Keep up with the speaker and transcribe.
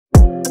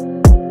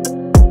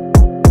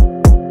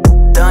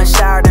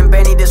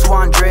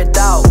one dripped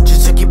out.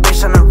 Just took your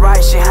bitch on the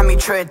right, she had me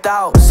tripped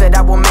out. Said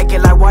I will make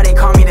it, like why they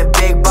call me the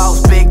big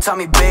boss. Big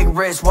tummy, big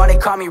wrist, why they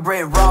call me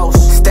Red Rose.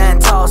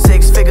 Stand tall,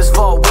 6 figures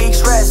for a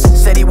week's rest.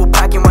 Said he was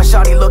packing while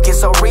shawty looking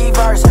so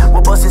reverse.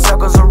 We're busting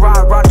circles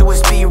around, run through his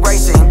speed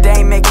racing.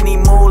 They ain't making any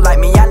move like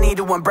me, I need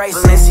to embrace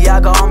it.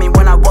 Balenciaga on me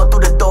when I walk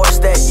through the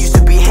doorstep. Used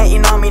to be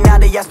hating on me, now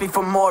they ask me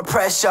for more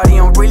press. Shawty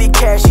don't really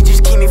care, she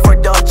just keep me for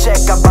a dog check.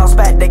 I bounce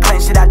back, they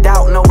claim shit I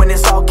doubt, knowing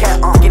it's all cap.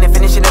 Getting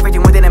finishing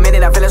everything within a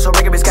minute, I feel it so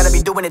rigorous. Gotta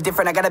be doing it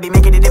different, I gotta be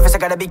making a difference. I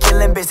gotta be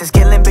killing business,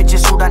 killing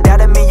bitches who done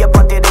doubted me up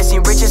until they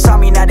seen riches on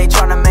me. Now they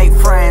tryna make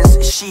friends,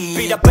 shit.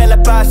 Pidä pelle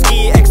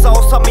pääski, eik sä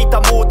osaa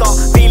mitä muuta.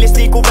 Fiilis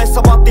niinku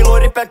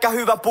vessamattiloiri, pelkkä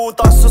hyvä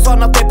puuta. Sun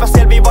sanat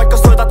epäselviä vaikka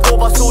soitat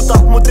kova suuta.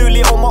 Mut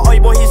yli oma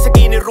aivoihin se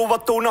kiinni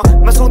ruuvattuna.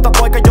 Mä suuntaan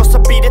poika jossa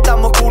pidetään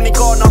mua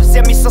kuninkaana.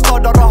 Siellä missä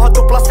saadaan rahaa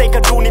tuplas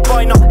eikä duuni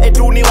paina. Ei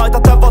duuni laita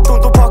tän vaan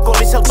tuntuu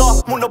pakolliselta.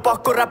 Mun on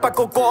pakko räpää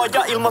koko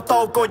ajan ilman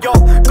taukoja.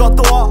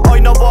 Katoa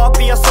aina vaan,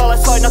 pias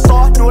alas aina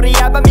taa. Nuori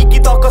jäävä mikki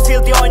taka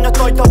silti aina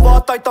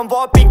taitavaa. Taitan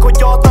vaan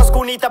pinkoja,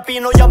 taskuun niitä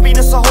pinoja.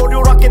 Viinassa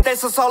horjuu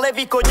rakenteissa saa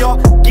levikoja.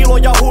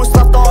 Kiloja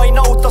huustata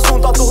aina uutta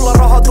suuntaa. Tuhla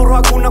rahaa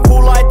turhaa kunnan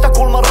kuulla, että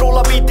kulman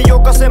rulla. Viitti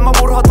jokaisen mä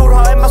murhaa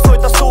turhaa, en mä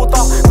soita suuta.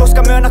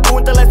 Koska myönnä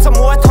kuuntelet sä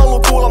mua, et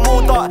haluu kuulla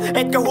muuta.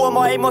 Etkä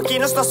huomaa, ei mua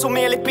kiinnosta sun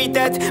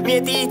mielipiteet.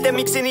 Mieti itse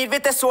miksi niin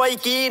vete sua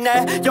ikinä.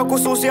 Joku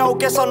suusi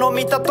auke sano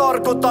mitä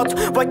tarkoitat.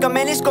 Vaikka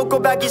menis koko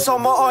bägi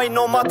sama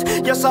ainomat.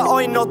 Ja sä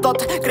ainotat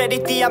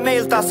kredittiä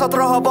meiltä. Saat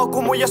rahaa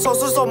vakumu ja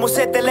sosus on mun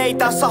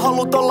seteleitä. Sä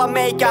haluut olla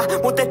meikä,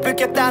 mut et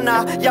pykä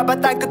tänään.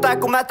 Jäbätäänkö tää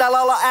kun mä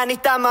täällä ala ääni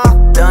tämä.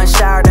 Done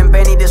showered and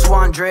Benny, this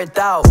one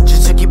dripped out.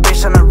 Just took your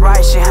bitch on the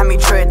right, she had me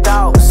tripped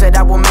out. Said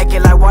I will make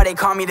it, like why they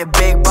call me the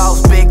big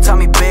boss. Big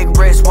tummy, big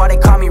wrist, why they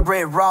call me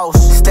Red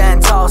Rose.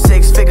 Stand tall,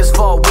 6 figures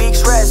for a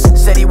week's rest.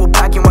 Said he was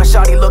packing while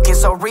shawty looking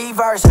so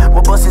reverse.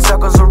 We're busting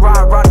circles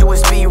around, run through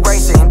his speed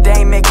racing. They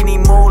ain't making any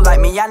move like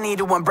me, I need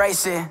to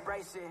embrace it.